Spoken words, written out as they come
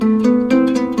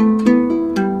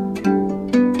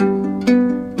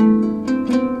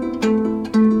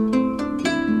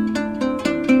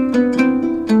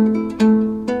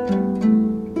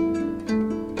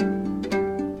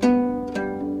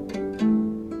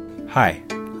Hi,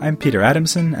 I'm Peter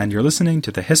Adamson, and you're listening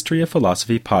to the History of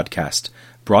Philosophy podcast,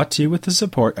 brought to you with the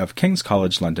support of King's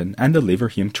College London and the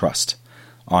Leverhulme Trust,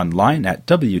 online at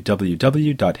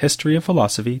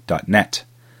www.historyofphilosophy.net.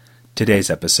 Today's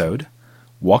episode,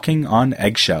 Walking on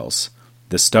Eggshells,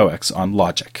 the Stoics on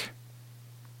Logic.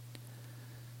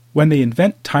 When they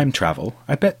invent time travel,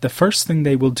 I bet the first thing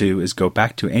they will do is go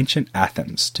back to ancient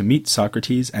Athens to meet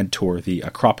Socrates and tour the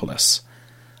Acropolis.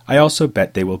 I also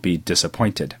bet they will be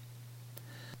disappointed.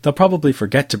 They'll probably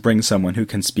forget to bring someone who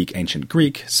can speak ancient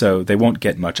Greek, so they won't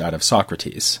get much out of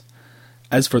Socrates.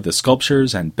 As for the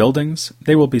sculptures and buildings,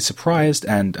 they will be surprised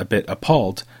and a bit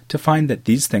appalled to find that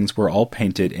these things were all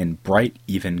painted in bright,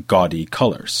 even gaudy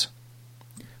colors.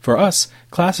 For us,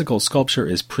 classical sculpture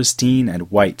is pristine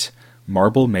and white,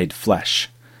 marble made flesh,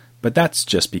 but that's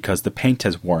just because the paint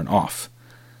has worn off.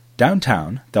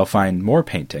 Downtown, they'll find more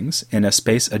paintings in a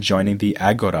space adjoining the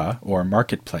agora or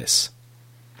marketplace.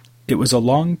 It was a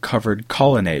long covered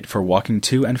colonnade for walking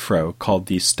to and fro called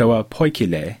the Stoa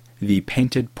Poikile, the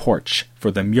painted porch,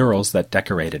 for the murals that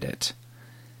decorated it.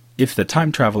 If the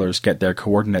time travelers get their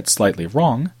coordinates slightly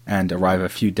wrong, and arrive a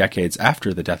few decades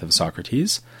after the death of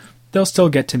Socrates, they'll still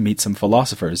get to meet some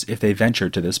philosophers if they venture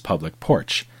to this public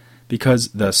porch, because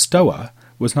the Stoa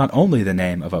was not only the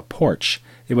name of a porch,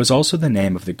 it was also the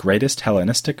name of the greatest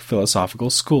Hellenistic philosophical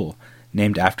school,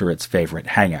 named after its favorite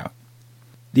hangout.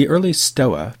 The early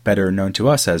Stoa, better known to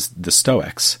us as the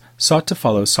Stoics, sought to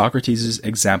follow Socrates'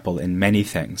 example in many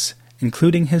things,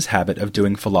 including his habit of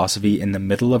doing philosophy in the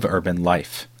middle of urban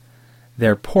life.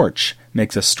 Their porch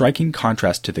makes a striking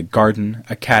contrast to the garden,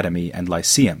 academy, and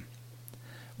lyceum.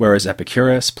 Whereas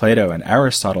Epicurus, Plato, and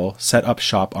Aristotle set up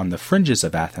shop on the fringes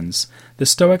of Athens, the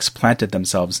Stoics planted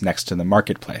themselves next to the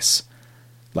marketplace.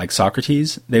 Like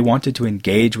Socrates, they wanted to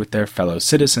engage with their fellow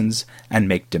citizens and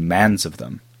make demands of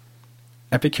them.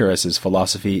 Epicurus's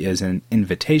philosophy is an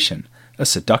invitation, a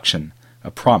seduction,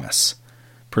 a promise.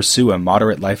 Pursue a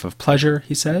moderate life of pleasure,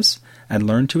 he says, and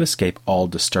learn to escape all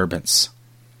disturbance.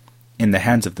 In the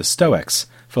hands of the Stoics,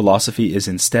 philosophy is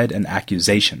instead an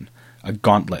accusation, a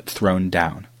gauntlet thrown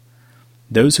down.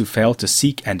 Those who fail to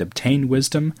seek and obtain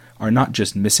wisdom are not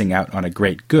just missing out on a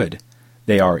great good,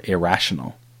 they are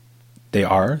irrational. They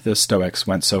are, the Stoics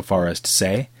went so far as to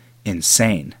say,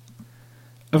 insane.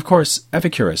 Of course,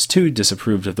 Epicurus too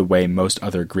disapproved of the way most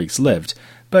other Greeks lived,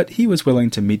 but he was willing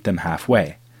to meet them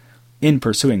halfway. In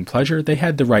pursuing pleasure, they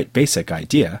had the right basic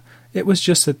idea. It was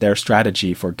just that their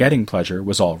strategy for getting pleasure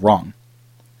was all wrong.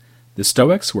 The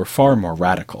Stoics were far more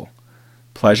radical.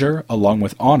 Pleasure, along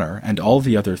with honor and all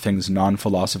the other things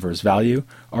non-philosophers value,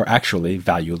 are actually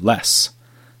valueless.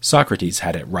 Socrates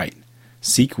had it right.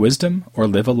 Seek wisdom or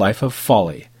live a life of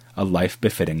folly, a life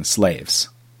befitting slaves.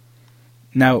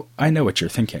 Now, I know what you're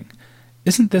thinking.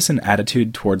 Isn't this an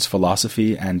attitude towards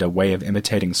philosophy and a way of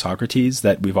imitating Socrates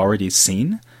that we've already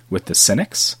seen with the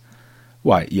Cynics?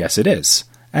 Why, yes it is,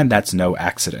 and that's no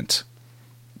accident.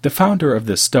 The founder of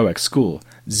the Stoic school,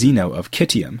 Zeno of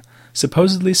Citium,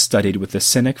 supposedly studied with the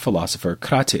Cynic philosopher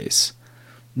Crates.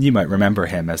 You might remember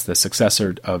him as the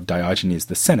successor of Diogenes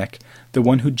the Cynic, the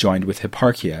one who joined with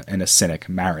Hipparchia in a Cynic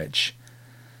marriage.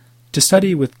 To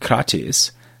study with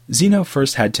Crates, Zeno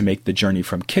first had to make the journey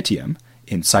from Citium,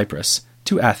 in Cyprus,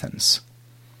 to Athens.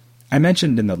 I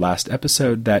mentioned in the last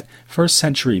episode that 1st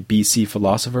century BC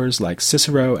philosophers like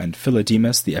Cicero and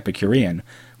Philodemus the Epicurean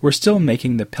were still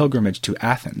making the pilgrimage to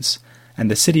Athens, and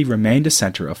the city remained a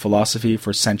center of philosophy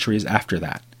for centuries after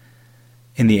that.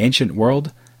 In the ancient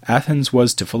world, Athens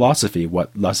was to philosophy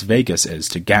what Las Vegas is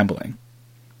to gambling.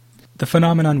 The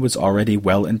phenomenon was already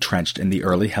well entrenched in the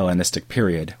early Hellenistic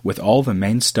period, with all the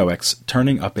main Stoics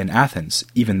turning up in Athens,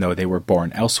 even though they were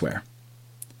born elsewhere.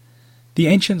 The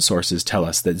ancient sources tell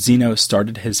us that Zeno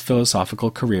started his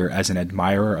philosophical career as an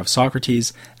admirer of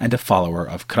Socrates and a follower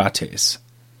of Crates.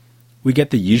 We get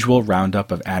the usual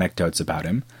roundup of anecdotes about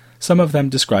him, some of them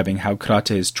describing how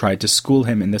Crates tried to school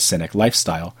him in the Cynic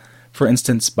lifestyle, for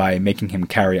instance by making him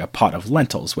carry a pot of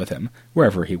lentils with him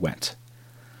wherever he went.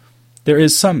 There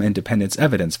is some independent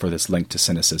evidence for this link to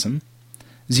Cynicism.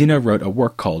 Zeno wrote a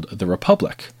work called The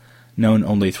Republic, known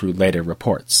only through later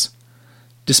reports.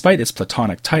 Despite its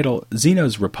Platonic title,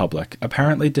 Zeno's Republic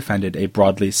apparently defended a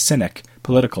broadly Cynic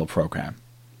political program.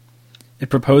 It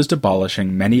proposed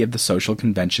abolishing many of the social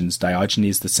conventions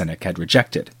Diogenes the Cynic had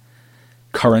rejected.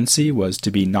 Currency was to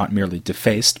be not merely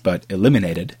defaced but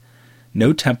eliminated.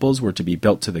 No temples were to be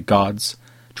built to the gods.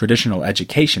 Traditional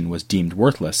education was deemed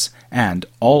worthless, and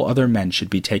all other men should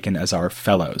be taken as our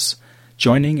fellows,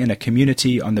 joining in a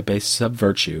community on the basis of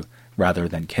virtue rather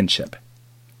than kinship.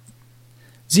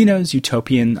 Zeno's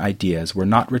utopian ideas were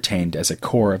not retained as a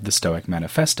core of the Stoic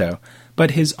manifesto,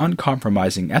 but his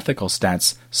uncompromising ethical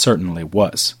stance certainly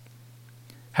was.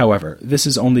 However, this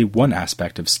is only one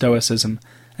aspect of Stoicism,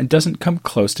 and doesn't come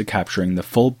close to capturing the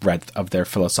full breadth of their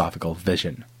philosophical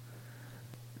vision.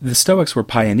 The Stoics were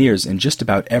pioneers in just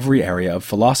about every area of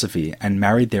philosophy and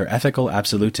married their ethical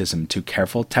absolutism to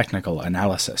careful technical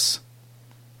analysis.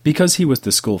 Because he was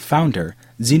the school founder,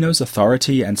 Zeno's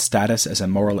authority and status as a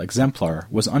moral exemplar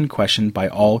was unquestioned by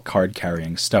all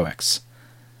card-carrying Stoics.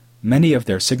 Many of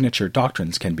their signature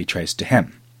doctrines can be traced to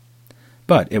him.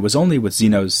 But it was only with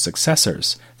Zeno's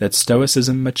successors that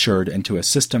Stoicism matured into a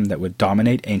system that would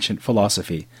dominate ancient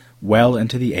philosophy well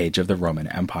into the age of the Roman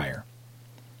Empire.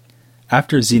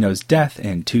 After Zeno's death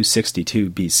in 262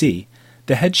 BC,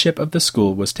 the headship of the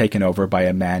school was taken over by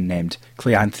a man named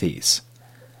Cleanthes.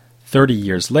 30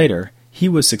 years later, he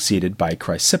was succeeded by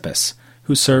Chrysippus,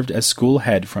 who served as school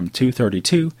head from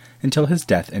 232 until his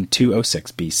death in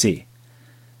 206 BC.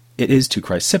 It is to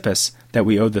Chrysippus that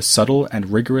we owe the subtle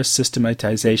and rigorous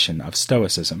systematization of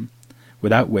Stoicism,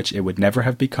 without which it would never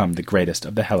have become the greatest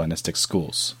of the Hellenistic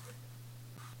schools.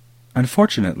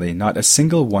 Unfortunately, not a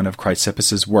single one of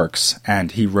Chrysippus's works,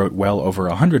 and he wrote well over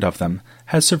 100 of them,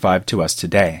 has survived to us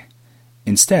today.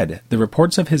 Instead, the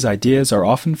reports of his ideas are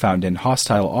often found in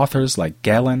hostile authors like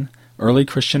Galen, early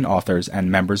Christian authors, and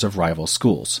members of rival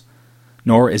schools.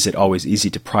 Nor is it always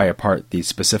easy to pry apart the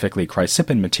specifically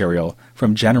Chrysippan material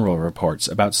from general reports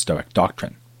about Stoic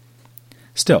doctrine.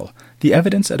 Still, the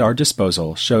evidence at our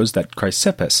disposal shows that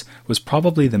Chrysippus was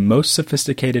probably the most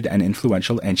sophisticated and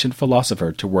influential ancient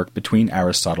philosopher to work between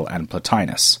Aristotle and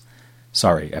Plotinus.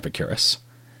 Sorry, Epicurus.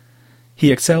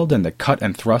 He excelled in the cut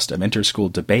and thrust of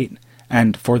interschool debate,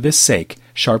 and for this sake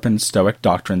sharpened Stoic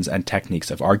doctrines and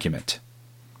techniques of argument.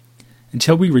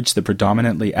 Until we reach the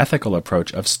predominantly ethical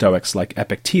approach of Stoics like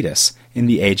Epictetus in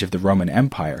the age of the Roman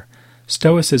Empire,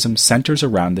 Stoicism centers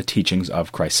around the teachings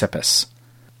of Chrysippus.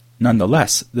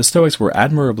 Nonetheless, the Stoics were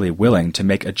admirably willing to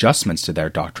make adjustments to their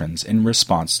doctrines in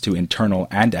response to internal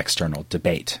and external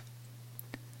debate.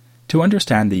 To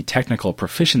understand the technical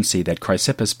proficiency that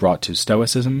Chrysippus brought to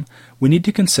Stoicism, we need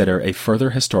to consider a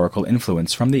further historical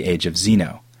influence from the age of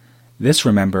Zeno. This,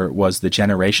 remember, was the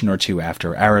generation or two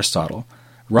after Aristotle,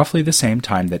 roughly the same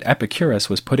time that Epicurus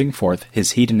was putting forth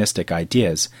his hedonistic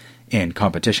ideas in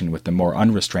competition with the more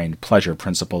unrestrained pleasure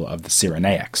principle of the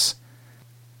Cyrenaics.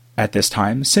 At this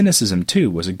time, Cynicism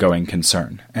too was a going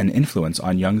concern, an influence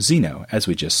on young Zeno, as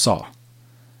we just saw.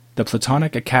 The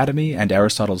Platonic Academy and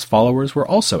Aristotle's followers were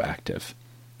also active.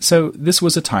 So this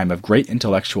was a time of great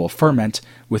intellectual ferment,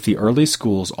 with the early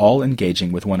schools all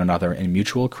engaging with one another in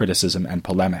mutual criticism and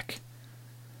polemic.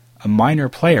 A minor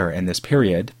player in this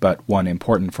period, but one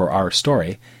important for our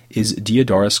story, is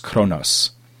Diodorus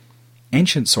Chronos.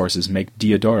 Ancient sources make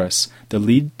Diodorus the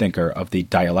lead thinker of the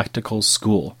dialectical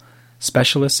school,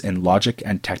 specialists in logic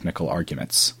and technical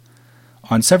arguments.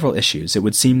 On several issues, it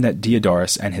would seem that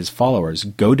Diodorus and his followers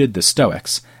goaded the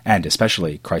Stoics, and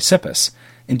especially Chrysippus,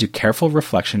 into careful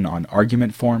reflection on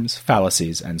argument forms,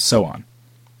 fallacies, and so on.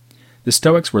 The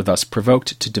Stoics were thus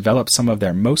provoked to develop some of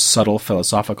their most subtle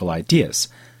philosophical ideas,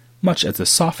 much as the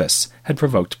Sophists had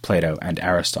provoked Plato and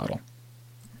Aristotle.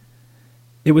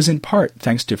 It was in part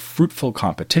thanks to fruitful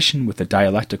competition with the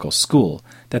dialectical school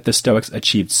that the Stoics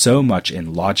achieved so much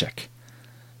in logic.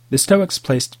 The Stoics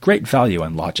placed great value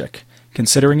on logic,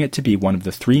 considering it to be one of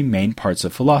the three main parts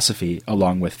of philosophy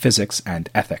along with physics and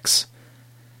ethics.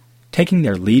 Taking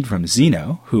their lead from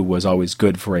Zeno, who was always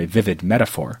good for a vivid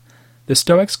metaphor, the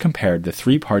Stoics compared the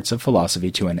three parts of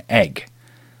philosophy to an egg.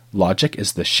 Logic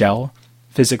is the shell,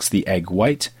 physics the egg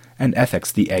white, and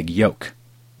ethics the egg yolk.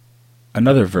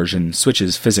 Another version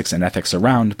switches physics and ethics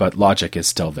around, but logic is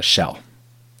still the shell.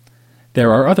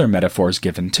 There are other metaphors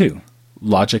given too.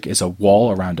 Logic is a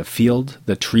wall around a field,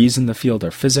 the trees in the field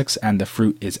are physics, and the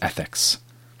fruit is ethics.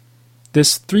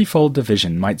 This threefold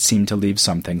division might seem to leave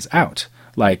some things out,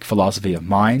 like philosophy of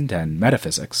mind and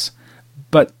metaphysics,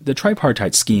 but the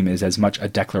tripartite scheme is as much a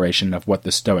declaration of what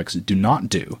the Stoics do not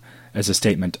do as a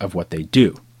statement of what they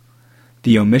do.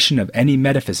 The omission of any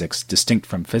metaphysics distinct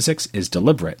from physics is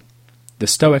deliberate. The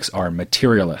Stoics are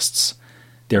materialists.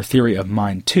 Their theory of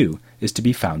mind, too, is to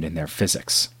be found in their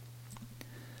physics.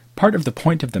 Part of the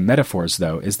point of the metaphors,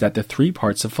 though, is that the three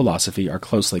parts of philosophy are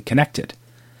closely connected.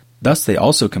 Thus they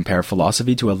also compare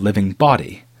philosophy to a living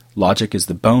body. Logic is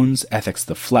the bones, ethics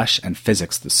the flesh, and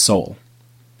physics the soul.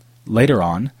 Later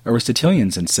on,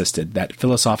 Aristotelians insisted that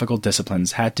philosophical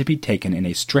disciplines had to be taken in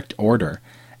a strict order,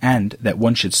 and that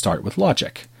one should start with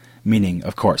logic, meaning,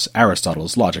 of course,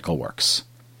 Aristotle's logical works.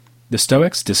 The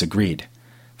Stoics disagreed.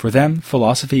 For them,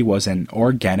 philosophy was an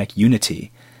organic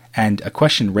unity, and a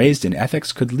question raised in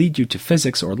ethics could lead you to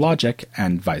physics or logic,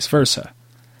 and vice versa.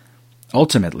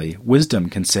 Ultimately, wisdom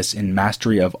consists in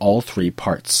mastery of all three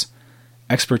parts.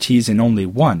 Expertise in only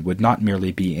one would not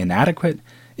merely be inadequate,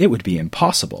 it would be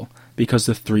impossible, because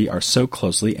the three are so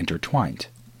closely intertwined.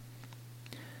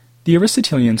 The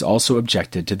Aristotelians also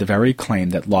objected to the very claim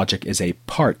that logic is a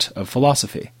part of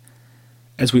philosophy.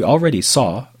 As we already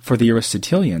saw, for the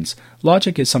Aristotelians,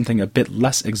 logic is something a bit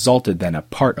less exalted than a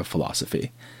part of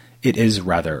philosophy. It is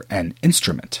rather an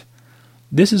instrument.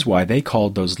 This is why they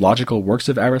called those logical works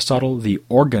of Aristotle the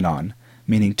organon,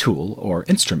 meaning tool or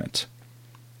instrument.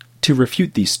 To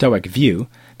refute the Stoic view,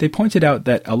 they pointed out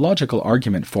that a logical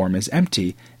argument form is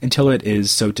empty until it is,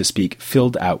 so to speak,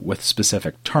 filled out with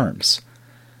specific terms.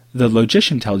 The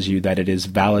logician tells you that it is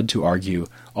valid to argue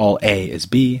all A is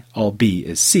B, all B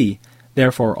is C,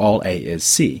 therefore all A is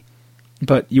C.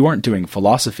 But you aren't doing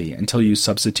philosophy until you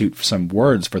substitute some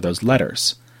words for those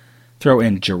letters. Throw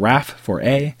in giraffe for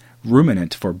A,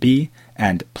 ruminant for B,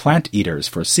 and plant eaters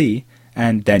for C,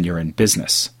 and then you're in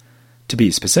business. To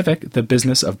be specific, the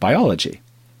business of biology.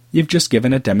 You've just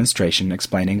given a demonstration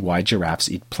explaining why giraffes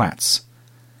eat plants.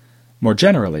 More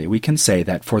generally, we can say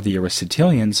that for the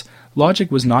Aristotelians, logic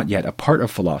was not yet a part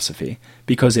of philosophy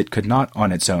because it could not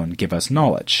on its own give us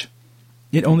knowledge.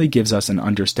 It only gives us an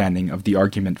understanding of the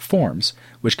argument forms,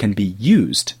 which can be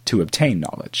used to obtain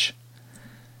knowledge.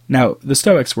 Now, the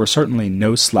Stoics were certainly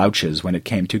no slouches when it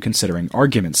came to considering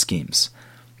argument schemes,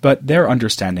 but their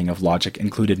understanding of logic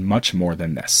included much more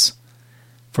than this.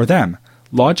 For them,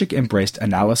 logic embraced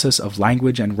analysis of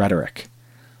language and rhetoric.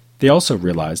 They also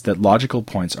realized that logical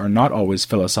points are not always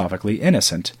philosophically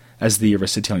innocent, as the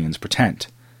Aristotelians pretend.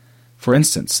 For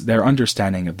instance, their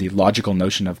understanding of the logical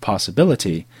notion of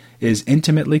possibility is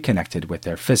intimately connected with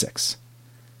their physics.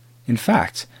 In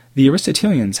fact, the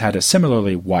Aristotelians had a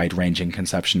similarly wide-ranging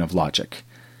conception of logic.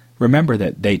 Remember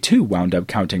that they too wound up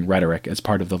counting rhetoric as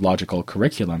part of the logical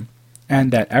curriculum,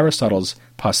 and that Aristotle's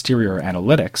Posterior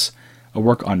Analytics, a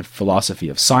work on philosophy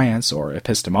of science or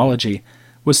epistemology,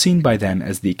 was seen by them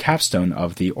as the capstone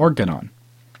of the organon.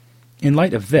 In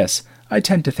light of this, I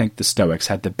tend to think the Stoics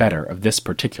had the better of this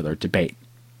particular debate.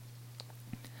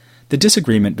 The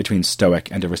disagreement between Stoic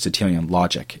and Aristotelian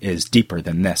logic is deeper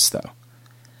than this, though.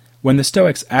 When the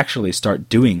Stoics actually start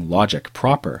doing logic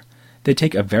proper, they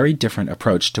take a very different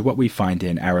approach to what we find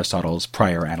in Aristotle's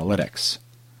prior analytics.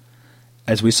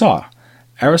 As we saw,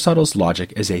 Aristotle's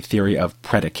logic is a theory of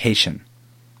predication.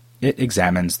 It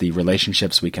examines the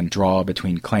relationships we can draw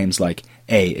between claims like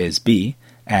A is B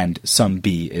and some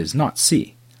B is not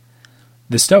C.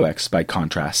 The Stoics, by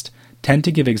contrast, tend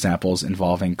to give examples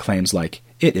involving claims like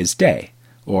it is day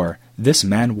or this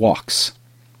man walks.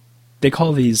 They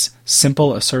call these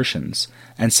simple assertions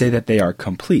and say that they are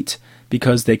complete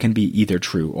because they can be either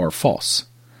true or false.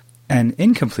 An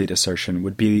incomplete assertion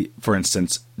would be, for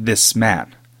instance, this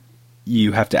man.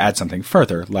 You have to add something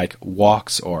further, like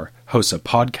walks or hosts a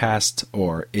podcast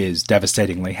or is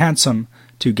devastatingly handsome,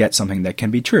 to get something that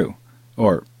can be true,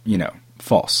 or,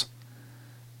 false.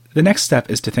 The next step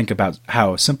is to think about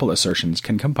how simple assertions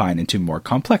can combine into more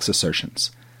complex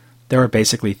assertions. There are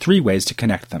basically three ways to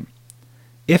connect them: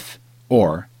 if,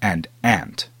 or,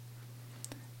 and.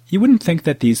 You wouldn't think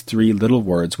that these three little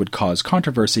words would cause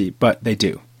controversy, but they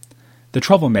do. The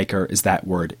troublemaker is that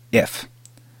word if.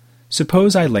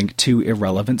 Suppose I link two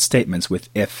irrelevant statements with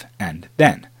if and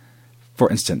then. For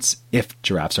instance, if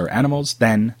giraffes are animals,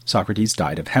 then Socrates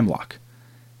died of hemlock.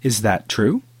 Is that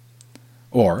true?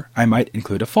 Or I might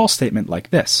include a false statement like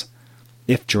this: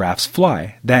 if giraffes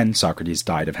fly, then Socrates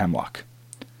died of hemlock.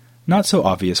 Not so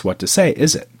obvious what to say,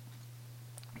 is it?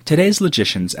 Today's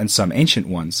logicians and some ancient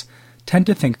ones tend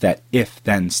to think that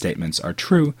if-then statements are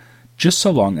true just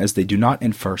so long as they do not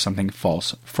infer something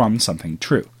false from something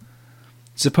true.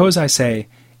 Suppose I say,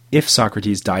 if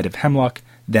Socrates died of hemlock,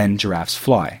 then giraffes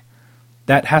fly.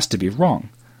 That has to be wrong.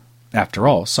 After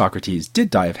all, Socrates did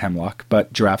die of hemlock,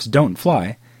 but giraffes don't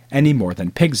fly, any more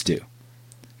than pigs do.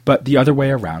 But the other way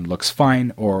around looks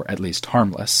fine, or at least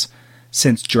harmless.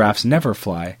 Since giraffes never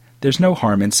fly, there's no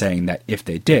harm in saying that if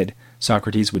they did,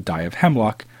 Socrates would die of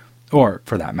hemlock, or,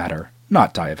 for that matter,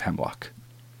 not die of hemlock.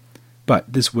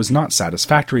 But this was not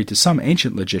satisfactory to some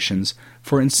ancient logicians,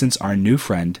 for instance our new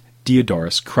friend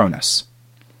Diodorus Cronus.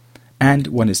 And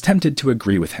one is tempted to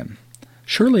agree with him.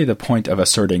 Surely the point of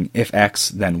asserting if X,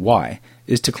 then Y,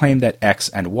 is to claim that X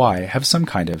and Y have some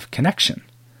kind of connection.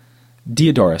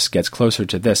 Diodorus gets closer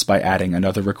to this by adding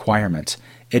another requirement: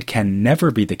 it can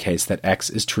never be the case that X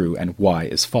is true and Y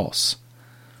is false.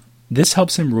 This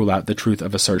helps him rule out the truth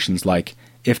of assertions like,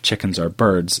 if chickens are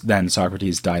birds, then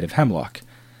Socrates died of hemlock,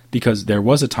 because there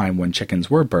was a time when chickens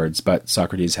were birds, but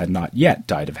Socrates had not yet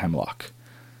died of hemlock.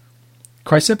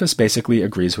 Chrysippus basically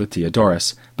agrees with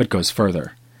Diodorus, but goes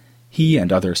further. He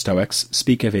and other Stoics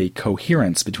speak of a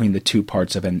coherence between the two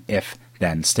parts of an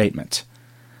if-then statement.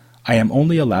 I am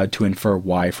only allowed to infer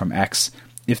y from x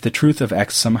if the truth of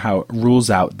x somehow rules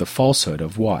out the falsehood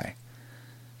of y.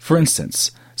 For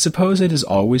instance, suppose it is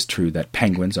always true that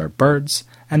penguins are birds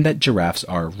and that giraffes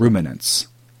are ruminants.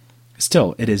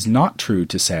 Still, it is not true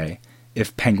to say,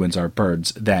 if penguins are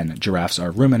birds, then giraffes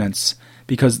are ruminants,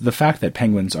 because the fact that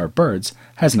penguins are birds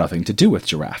has nothing to do with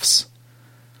giraffes.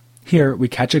 Here we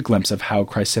catch a glimpse of how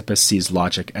Chrysippus sees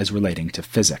logic as relating to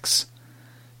physics.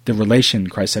 The relation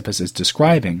Chrysippus is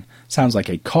describing sounds like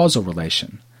a causal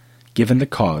relation. Given the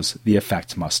cause, the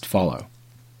effect must follow.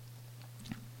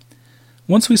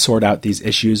 Once we sort out these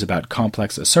issues about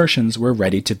complex assertions, we're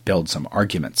ready to build some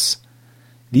arguments.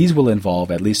 These will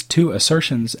involve at least two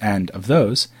assertions, and of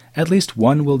those, at least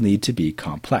one will need to be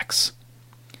complex.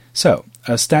 So,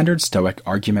 a standard Stoic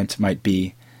argument might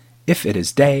be, if it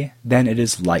is day, then it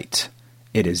is light.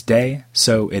 It is day,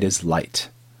 so it is light.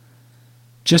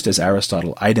 Just as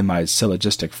Aristotle itemized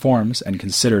syllogistic forms and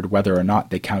considered whether or not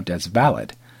they count as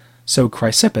valid, so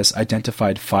Chrysippus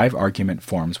identified 5 argument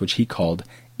forms which he called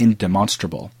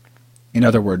indemonstrable. In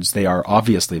other words, they are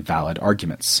obviously valid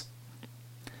arguments.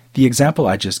 The example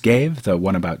I just gave, the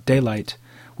one about daylight,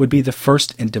 would be the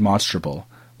first indemonstrable,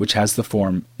 which has the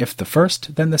form if the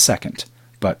first, then the second,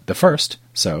 but the first,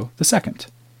 so the second.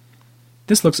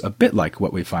 This looks a bit like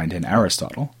what we find in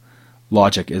Aristotle.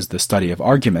 Logic is the study of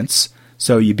arguments,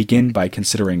 so you begin by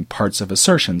considering parts of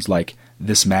assertions like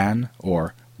this man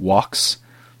or walks.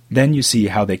 Then you see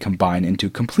how they combine into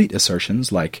complete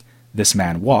assertions like this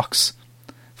man walks.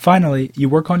 Finally, you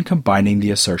work on combining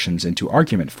the assertions into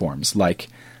argument forms like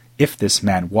if this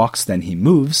man walks, then he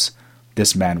moves.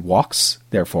 This man walks,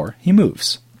 therefore he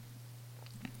moves.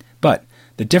 But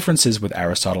the differences with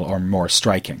Aristotle are more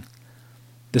striking.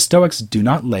 The Stoics do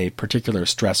not lay particular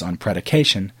stress on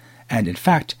predication, and in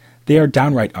fact, they are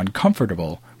downright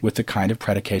uncomfortable with the kind of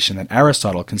predication that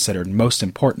Aristotle considered most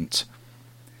important.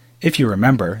 If you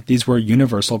remember, these were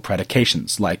universal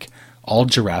predications, like all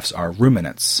giraffes are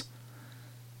ruminants.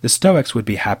 The Stoics would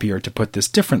be happier to put this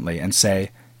differently and say,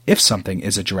 if something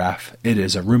is a giraffe, it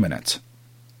is a ruminant.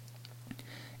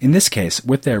 In this case,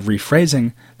 with their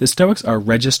rephrasing, the Stoics are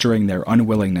registering their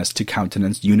unwillingness to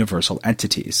countenance universal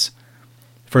entities.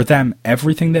 For them,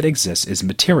 everything that exists is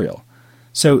material,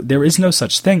 so there is no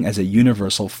such thing as a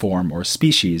universal form or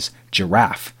species,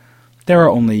 giraffe. There are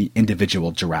only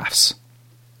individual giraffes.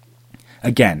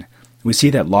 Again, we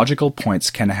see that logical points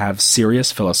can have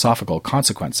serious philosophical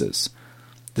consequences.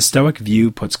 The Stoic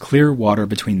view puts clear water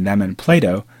between them and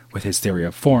Plato, with his theory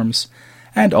of forms,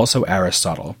 and also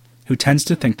Aristotle, who tends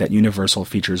to think that universal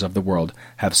features of the world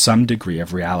have some degree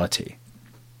of reality.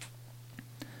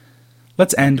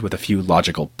 Let's end with a few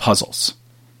logical puzzles.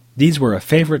 These were a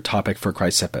favorite topic for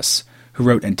Chrysippus, who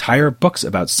wrote entire books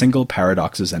about single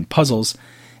paradoxes and puzzles,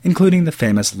 including the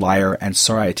famous Liar and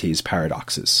Sorites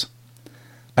paradoxes.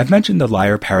 I've mentioned the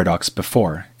liar paradox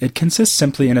before. It consists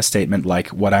simply in a statement like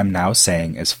what I'm now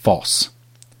saying is false.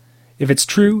 If it's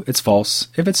true, it's false.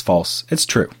 If it's false, it's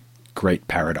true. Great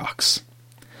paradox.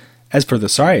 As for the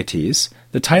Sorites,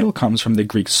 the title comes from the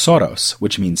Greek soros,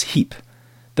 which means heap.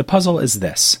 The puzzle is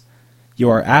this. You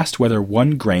are asked whether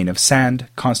 1 grain of sand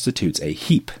constitutes a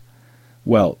heap.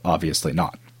 Well, obviously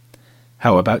not.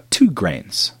 How about 2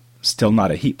 grains? Still not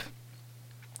a heap.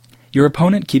 Your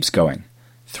opponent keeps going.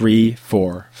 3,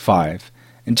 4, 5,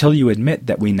 until you admit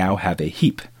that we now have a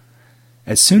heap.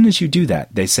 As soon as you do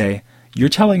that, they say, you're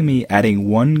telling me adding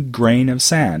 1 grain of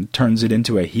sand turns it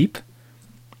into a heap?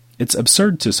 It's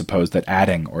absurd to suppose that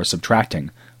adding or subtracting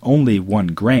only 1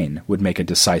 grain would make a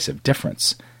decisive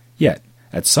difference. Yet,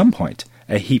 at some point,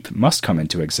 a heap must come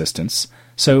into existence,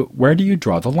 so where do you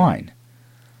draw the line?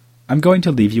 I'm going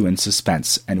to leave you in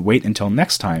suspense and wait until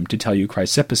next time to tell you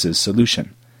Chrysippus'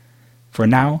 solution. For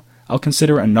now, I'll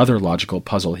consider another logical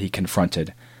puzzle he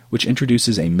confronted, which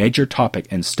introduces a major topic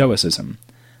in Stoicism,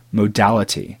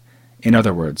 modality, in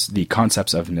other words, the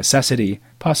concepts of necessity,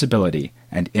 possibility,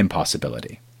 and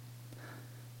impossibility.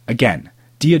 Again,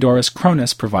 Diodorus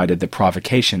Cronus provided the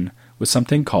provocation with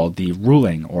something called the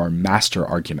ruling or master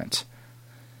argument.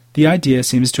 The idea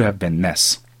seems to have been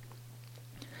this.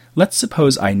 Let's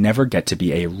suppose I never get to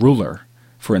be a ruler,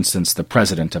 for instance, the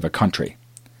president of a country.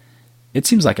 It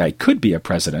seems like I could be a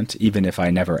president, even if I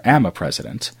never am a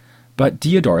president, but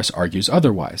Diodorus argues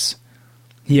otherwise.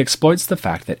 He exploits the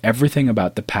fact that everything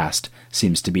about the past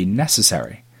seems to be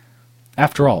necessary.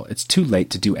 After all, it's too late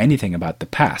to do anything about the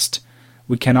past.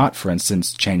 We cannot, for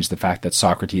instance, change the fact that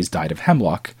Socrates died of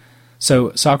hemlock,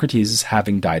 so Socrates'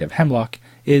 having died of hemlock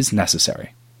is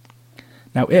necessary.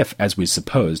 Now if, as we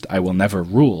supposed, I will never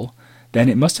rule, then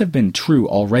it must have been true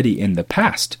already in the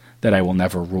past that I will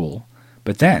never rule,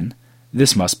 but then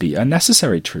this must be a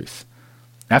necessary truth.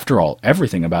 After all,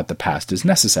 everything about the past is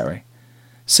necessary.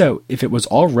 So, if it was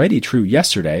already true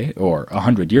yesterday, or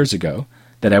 100 years ago,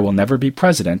 that I will never be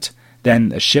president, then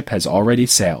the ship has already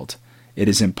sailed. It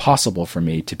is impossible for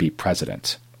me to be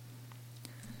president.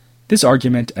 This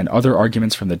argument and other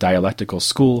arguments from the dialectical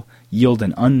school yield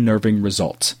an unnerving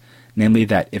result, namely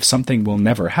that if something will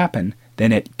never happen,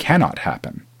 then it cannot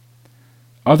happen.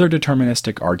 Other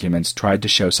deterministic arguments tried to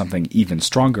show something even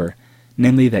stronger,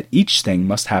 namely that each thing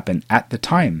must happen at the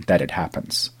time that it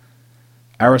happens.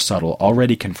 Aristotle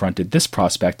already confronted this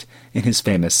prospect in his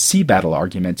famous sea battle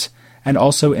argument, and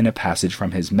also in a passage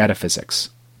from his Metaphysics.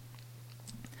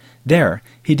 There,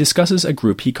 he discusses a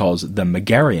group he calls the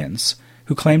Megarians,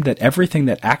 who claimed that everything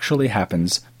that actually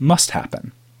happens must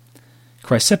happen.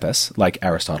 Chrysippus, like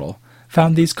Aristotle,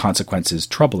 found these consequences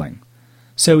troubling,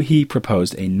 so he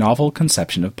proposed a novel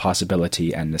conception of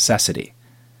possibility and necessity.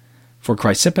 For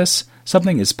Chrysippus,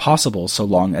 something is possible so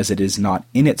long as it is not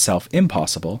in itself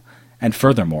impossible, and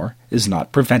furthermore is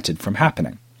not prevented from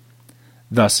happening.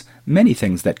 Thus, many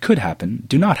things that could happen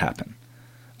do not happen.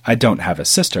 I don't have a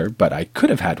sister, but I could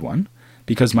have had one,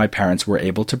 because my parents were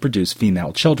able to produce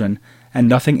female children, and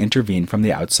nothing intervened from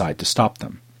the outside to stop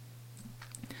them.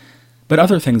 But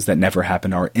other things that never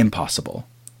happen are impossible.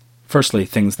 Firstly,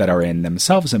 things that are in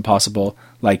themselves impossible,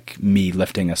 like me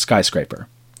lifting a skyscraper.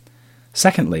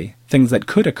 Secondly, things that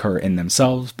could occur in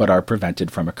themselves but are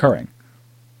prevented from occurring.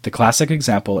 The classic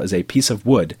example is a piece of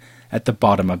wood at the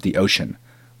bottom of the ocean,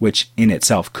 which in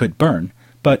itself could burn,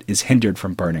 but is hindered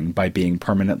from burning by being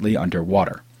permanently under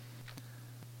water.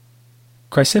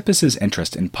 Chrysippus's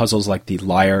interest in puzzles like the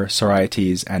Liar,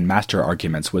 Sorites, and Master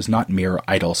arguments was not mere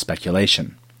idle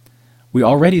speculation. We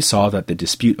already saw that the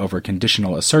dispute over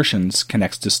conditional assertions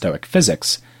connects to Stoic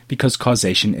physics, because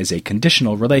causation is a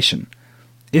conditional relation.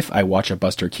 If I watch a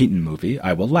Buster Keaton movie,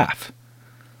 I will laugh.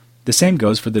 The same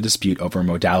goes for the dispute over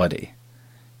modality.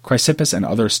 Chrysippus and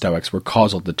other Stoics were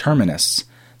causal determinists.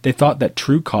 They thought that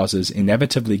true causes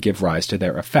inevitably give rise to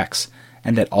their effects,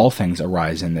 and that all things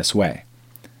arise in this way.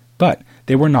 But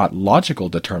they were not logical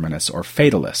determinists or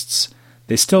fatalists.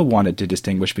 They still wanted to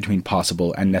distinguish between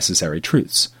possible and necessary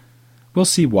truths. We'll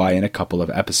see why in a couple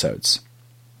of episodes.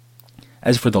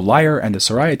 As for the Liar and the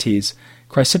Sorites,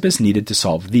 Chrysippus needed to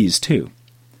solve these too.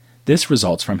 This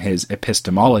results from his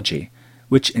epistemology,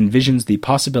 which envisions the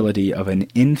possibility of an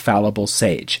infallible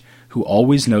sage who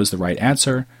always knows the right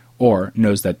answer, or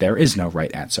knows that there is no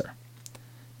right answer.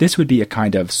 This would be a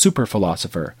kind of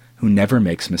super-philosopher who never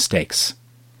makes mistakes.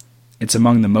 It's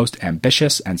among the most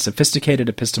ambitious and sophisticated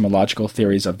epistemological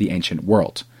theories of the ancient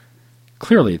world.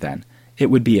 Clearly, then,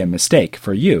 it would be a mistake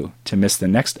for you to miss the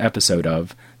next episode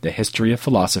of The History of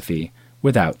Philosophy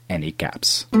without any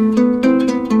gaps.